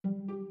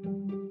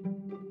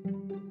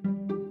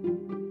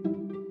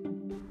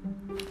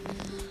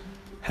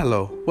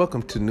Hello,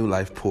 welcome to New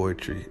Life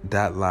Poetry,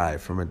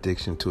 live from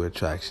Addiction to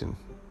Attraction.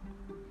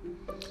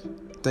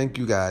 Thank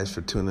you guys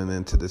for tuning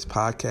into this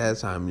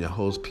podcast. I'm your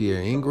host,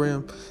 Pierre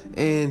Ingram,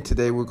 and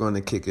today we're going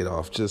to kick it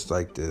off just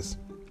like this.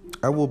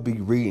 I will be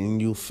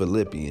reading you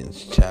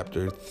Philippians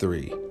chapter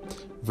 3,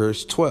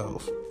 verse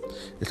 12.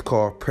 It's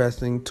called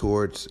Pressing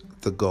Towards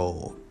the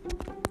Goal.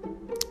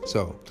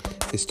 So,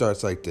 it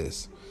starts like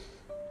this.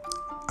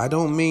 I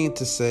don't mean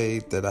to say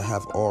that I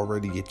have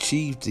already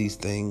achieved these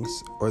things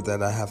or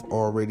that I have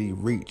already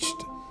reached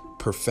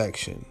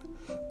perfection,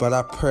 but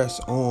I press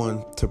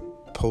on to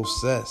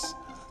possess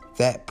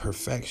that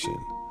perfection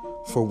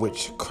for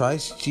which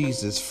Christ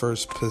Jesus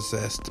first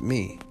possessed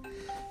me.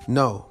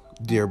 No,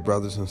 dear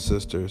brothers and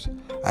sisters,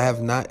 I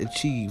have not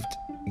achieved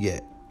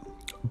yet,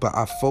 but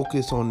I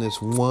focus on this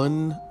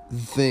one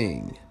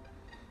thing,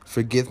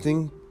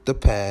 forgetting the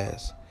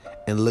past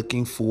and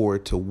looking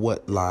forward to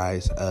what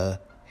lies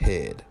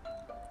ahead.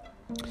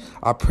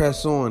 I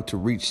press on to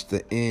reach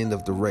the end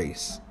of the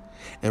race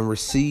and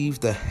receive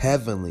the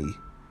heavenly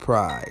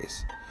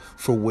prize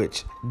for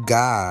which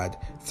God,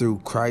 through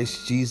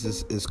Christ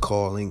Jesus, is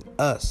calling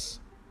us.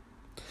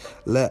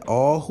 Let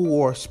all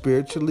who are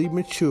spiritually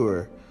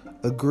mature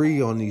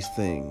agree on these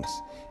things.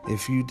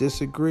 If you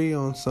disagree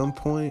on some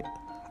point,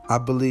 I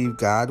believe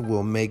God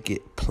will make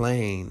it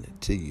plain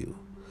to you.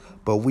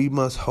 But we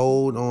must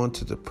hold on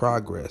to the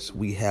progress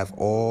we have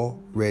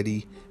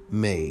already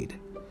made.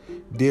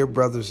 Dear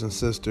brothers and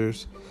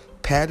sisters,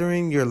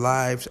 pattern your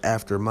lives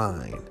after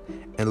mine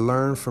and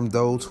learn from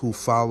those who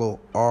follow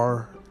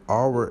our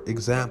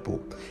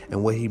example.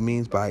 And what he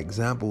means by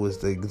example is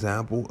the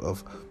example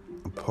of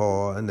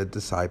Paul and the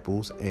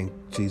disciples and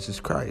Jesus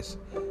Christ.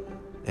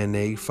 And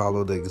they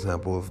follow the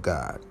example of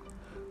God.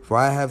 For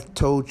I have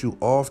told you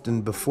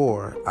often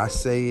before, I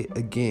say it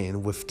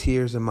again with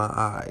tears in my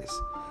eyes,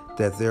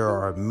 that there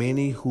are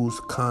many whose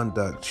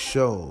conduct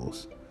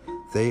shows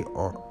they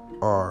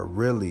are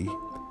really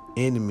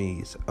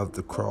enemies of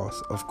the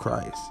cross of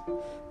Christ.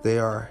 They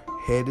are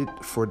headed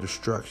for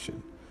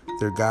destruction.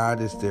 Their God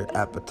is their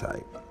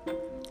appetite.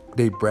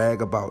 They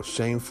brag about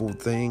shameful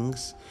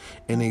things,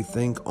 and they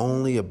think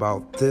only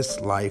about this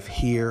life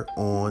here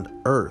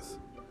on earth.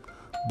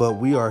 But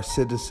we are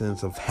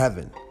citizens of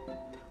heaven,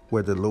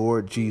 where the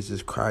Lord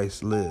Jesus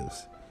Christ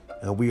lives,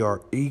 and we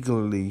are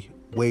eagerly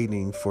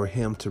waiting for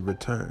him to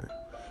return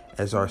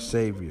as our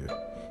Savior.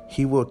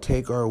 He will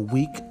take our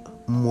weak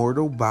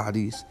mortal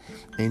bodies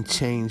and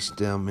change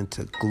them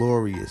into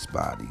glorious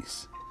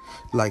bodies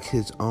like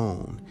his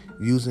own,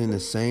 using the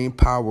same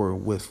power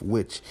with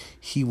which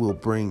he will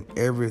bring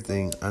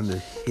everything under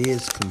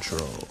his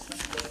control.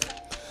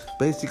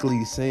 Basically,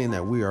 he's saying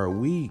that we are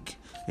weak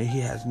and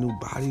he has new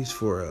bodies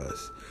for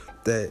us.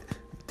 That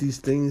these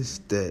things,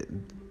 that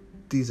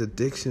these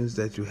addictions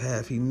that you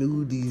have, he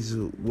knew these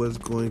was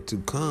going to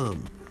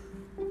come,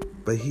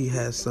 but he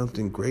has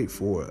something great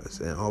for us,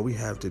 and all we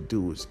have to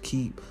do is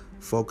keep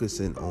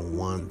focusing on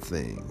one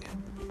thing,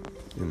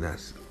 and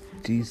that's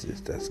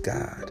Jesus, that's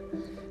God.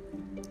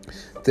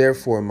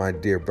 Therefore, my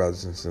dear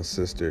brothers and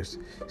sisters,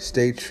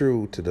 stay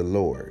true to the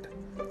Lord.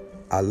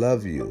 I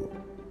love you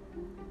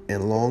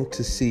and long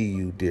to see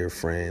you, dear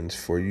friends,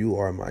 for you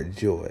are my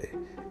joy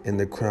and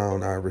the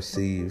crown I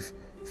receive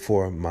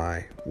for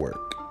my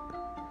work.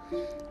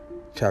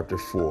 Chapter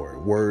 4,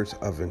 Words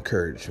of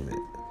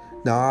Encouragement.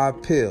 Now I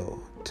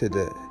appeal to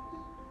the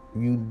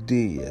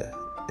Judea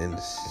and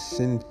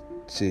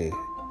Syntyche,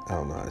 I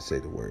don't know how to say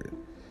the word.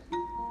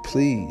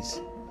 Please,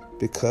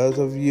 because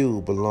of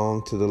you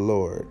belong to the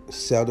Lord,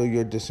 settle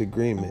your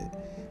disagreement.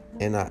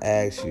 And I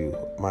ask you,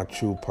 my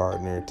true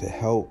partner, to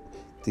help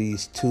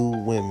these two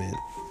women,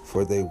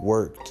 for they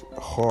worked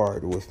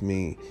hard with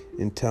me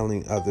in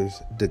telling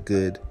others the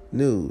good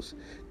news.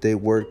 They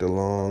worked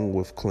along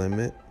with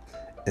Clement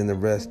and the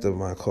rest of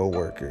my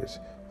co-workers,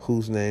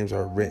 whose names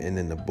are written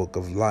in the book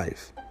of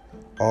life.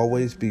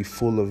 Always be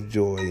full of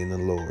joy in the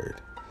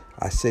Lord.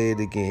 I say it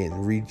again,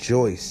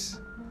 rejoice.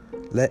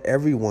 Let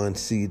everyone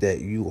see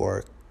that you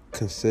are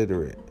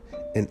considerate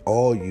in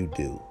all you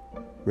do.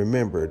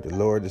 Remember, the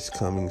Lord is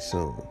coming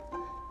soon.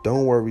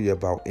 Don't worry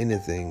about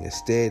anything.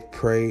 Instead,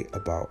 pray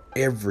about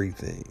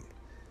everything.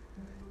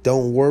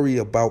 Don't worry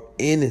about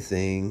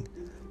anything,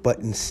 but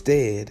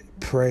instead,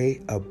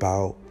 pray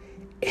about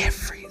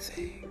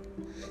everything.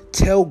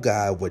 Tell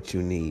God what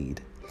you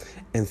need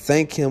and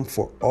thank him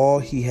for all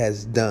he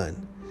has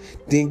done.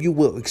 Then you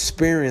will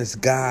experience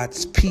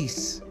God's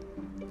peace,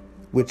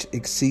 which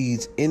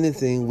exceeds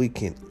anything we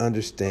can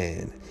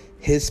understand.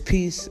 His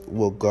peace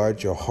will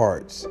guard your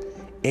hearts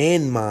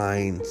and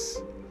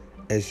minds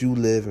as you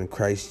live in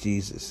Christ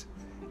Jesus.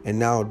 And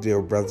now,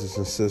 dear brothers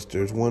and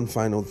sisters, one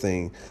final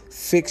thing.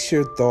 Fix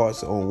your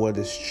thoughts on what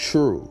is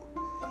true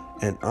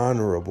and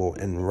honorable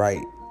and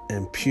right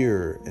and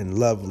pure and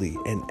lovely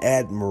and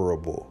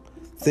admirable.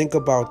 Think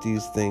about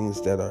these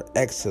things that are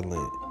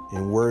excellent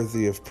and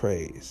worthy of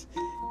praise.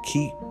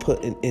 Keep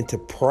putting into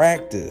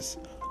practice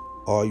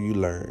all you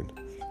learned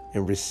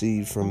and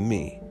received from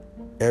me.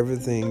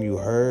 Everything you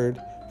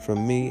heard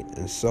from me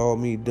and saw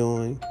me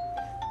doing,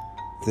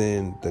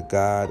 then the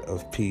God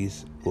of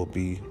peace will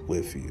be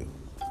with you.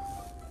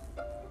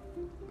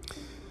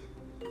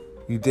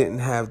 You didn't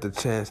have the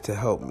chance to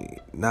help me,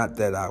 not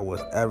that I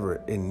was ever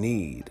in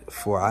need,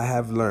 for I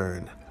have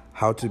learned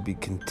how to be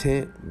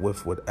content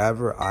with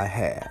whatever I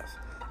have.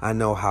 I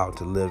know how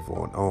to live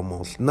on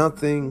almost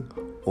nothing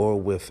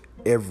or with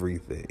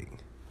everything.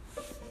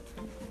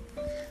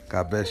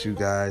 God bless you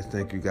guys.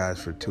 Thank you guys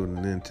for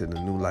tuning in to the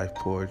New Life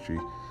Poetry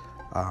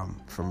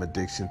from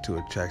Addiction to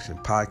Attraction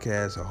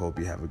podcast. I hope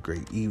you have a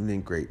great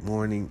evening, great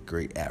morning,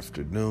 great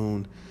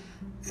afternoon.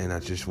 And I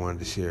just wanted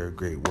to share a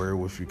great word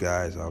with you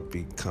guys. I'll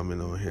be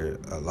coming on here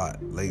a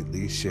lot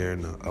lately,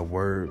 sharing a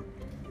word.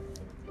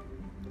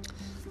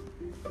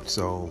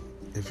 So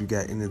if you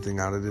got anything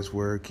out of this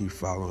word, keep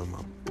following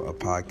my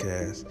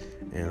podcast.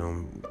 And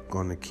I'm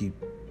going to keep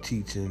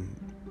teaching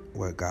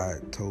what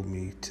God told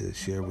me to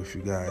share with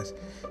you guys.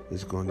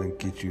 It's going to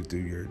get you through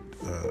your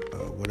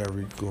whatever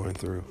you're going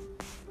through.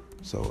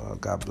 So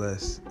God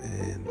bless,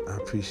 and I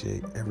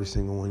appreciate every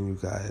single one of you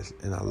guys,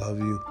 and I love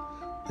you.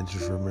 And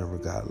just remember,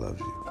 God loves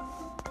you.